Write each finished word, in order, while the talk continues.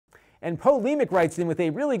And Polemic writes in with a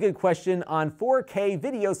really good question on 4K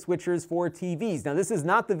video switchers for TVs. Now, this is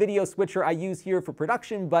not the video switcher I use here for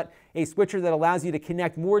production, but a switcher that allows you to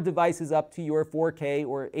connect more devices up to your 4K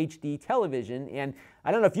or HD television. And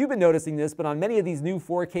I don't know if you've been noticing this, but on many of these new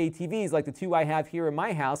 4K TVs, like the two I have here in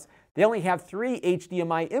my house, they only have 3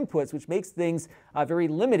 HDMI inputs, which makes things very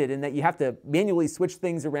limited in that you have to manually switch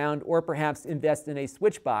things around or perhaps invest in a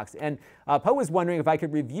switch box. And Poe was wondering if I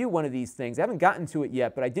could review one of these things. I haven't gotten to it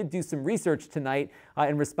yet, but I did do some research tonight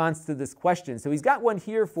in response to this question. So he's got one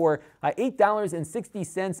here for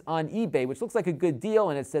 $8.60 on eBay, which looks like a good deal.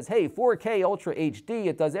 And it says, hey, 4K Ultra HD.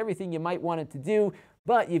 It does everything you might want it to do.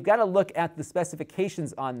 But you've got to look at the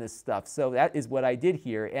specifications on this stuff. So that is what I did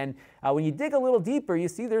here. And when you dig a little deeper, you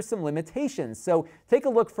see there's some limitations. So take a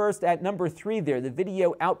look first at number 3 there, the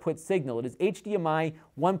video output signal. It is HDMI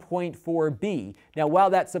 1.4b. Now, while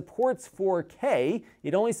that supports 4K,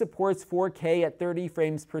 it only supports 4K at 30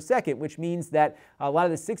 frames per second, which means that a lot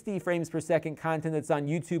of the 60 frames per second content that's on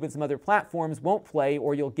YouTube and some other platforms won't play,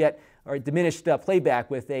 or you'll get diminished playback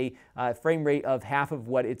with a frame rate of half of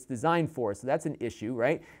what it's designed for. So that's an issue,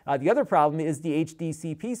 right? The other problem is the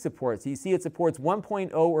HDCP support. So you see it supports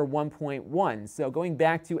 1.0 or 1.1. So going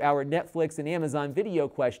back to our Netflix and Amazon video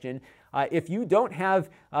question, if you don't have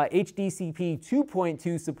HDCP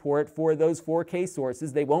 2.2 support for those 4K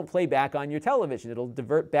sources, they won't play back on your television. It'll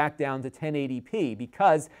divert back down to 1080p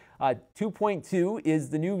because 2.2 is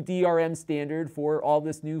the new DRM standard for all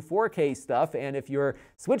this new 4K stuff, and if your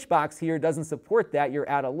switch box here doesn't support that, you're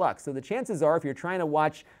out of luck. So the chances are, if you're trying to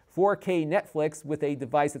watch 4K Netflix with a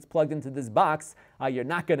device that's plugged into this box, you're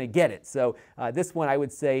not going to get it. So this one, I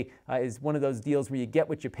would say, is one of those deals where you get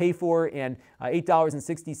what you pay for, and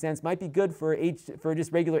 $8.60 might be good for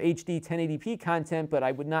just regular HD 1080p content, but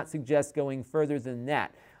I would not suggest going further than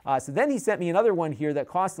that. So then he sent me another one here that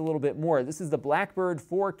costs a little bit more. This is the Blackbird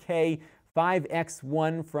 4K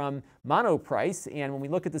 5X1 from Monoprice, and when we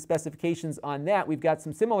look at the specifications on that, we've got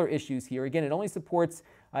some similar issues here. Again, it only supports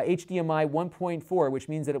HDMI 1.4, which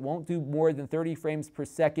means that it won't do more than 30 frames per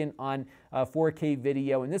second on 4K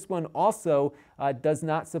video. And this one also does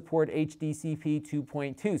not support HDCP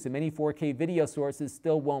 2.2. So many 4K video sources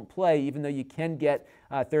still won't play, even though you can get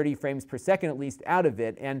 30 frames per second at least out of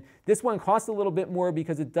it. And this one costs a little bit more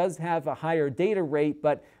because it does have a higher data rate,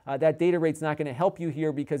 but that data rate's not going to help you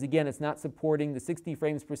here because, again, it's not supporting the 60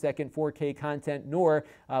 frames per second 4K content, nor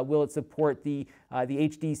will it support the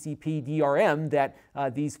HDCP DRM that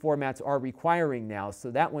these formats are requiring now.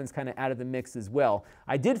 So that one's kind of out of the mix as well.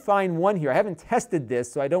 I did find one here. I haven't tested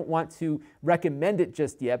this, so I don't want to recommend it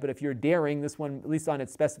just yet, but if you're daring, this one, at least on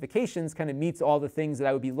its specifications, kind of meets all the things that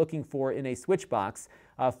I would be looking for in a switch box.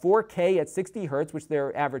 4K at 60 hertz, which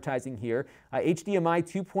they're advertising here, HDMI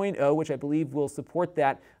 2.0, which I believe will support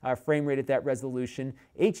that frame rate at that resolution,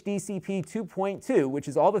 HDCP 2.2, which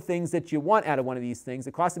is all the things that you want out of one of these things.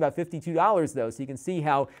 It costs about $52 though, so you can see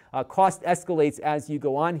how cost escalates as you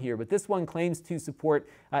go on here. But this one claims to support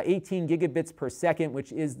 18 gigabits per second,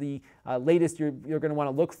 which is the latest you're going to want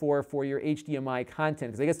to look for your HDMI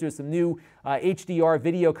content. Because I guess there's some new HDR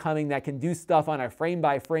video coming that can do stuff on a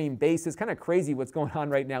frame-by-frame basis. Kind of crazy what's going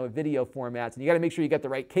on right now with video formats. And you got to make sure you got the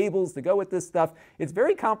right cables to go with this stuff. It's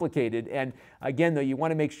very complicated. And again, though, you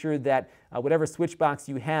want to make sure that whatever switch box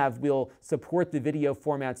you have will support the video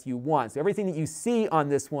formats you want. So everything that you see on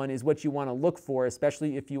this one is what you want to look for,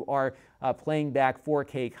 especially if you are playing back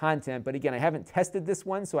 4K content. But again, I haven't tested this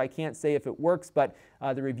one, so I can't say if it works, but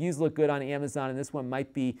the reviews look good on Amazon, and this one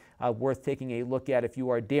might be worth taking a look at if you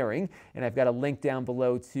are daring. And I've got a link down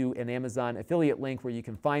below to an Amazon affiliate link where you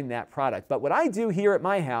can find that product. But what I do here at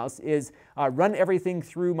my house is run everything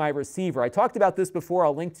through my receiver. I talked about this before.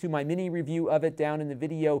 I'll link to my mini review of it down in the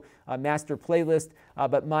video master playlist.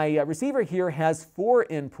 But my receiver here has 4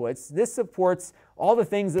 inputs. This supports all the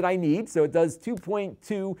things that I need. So it does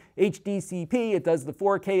 2.2 HDCP, it does the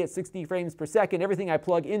 4K at 60 frames per second. Everything I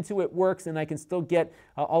plug into it works, and I can still get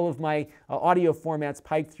all of my audio formats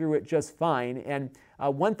piped through it just fine. And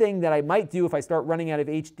one thing that I might do if I start running out of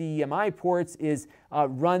HDMI ports is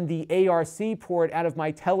run the ARC port out of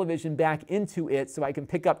my television back into it so I can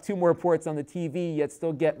pick up 2 more ports on the TV yet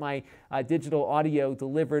still get my digital audio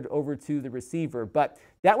delivered over to the receiver. But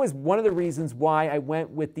that was one of the reasons why I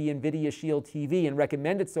went with the NVIDIA Shield TV and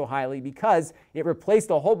recommend it so highly, because it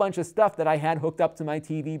replaced a whole bunch of stuff that I had hooked up to my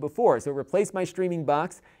TV before. So it replaced my streaming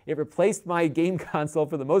box, it replaced my game console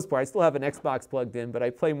for the most part. I still have an Xbox plugged in, but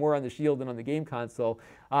I play more on the Shield than on the game console.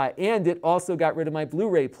 And it also got rid of my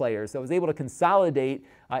Blu-ray player. So I was able to consolidate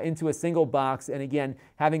into a single box. And again,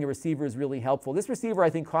 having a receiver is really helpful. This receiver, I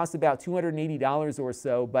think, costs about $280 or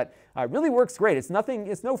so, but really works great. It's nothing,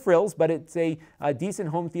 it's no frills, but it's a a decent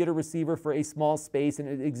home theater receiver for a small space,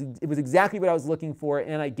 and it was exactly what I was looking for,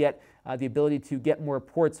 and I get the ability to get more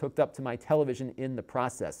ports hooked up to my television in the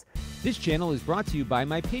process. This channel is brought to you by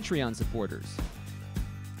my Patreon supporters.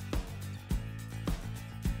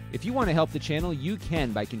 If you want to help the channel, you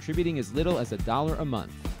can by contributing as little as $1 a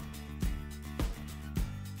month.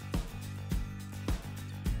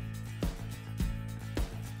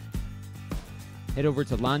 Head over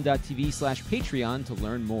to lon.tv/Patreon to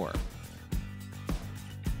learn more.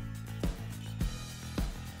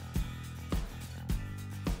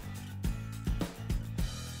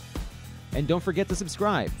 And don't forget to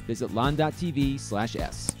subscribe. Visit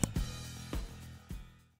lon.tv/S.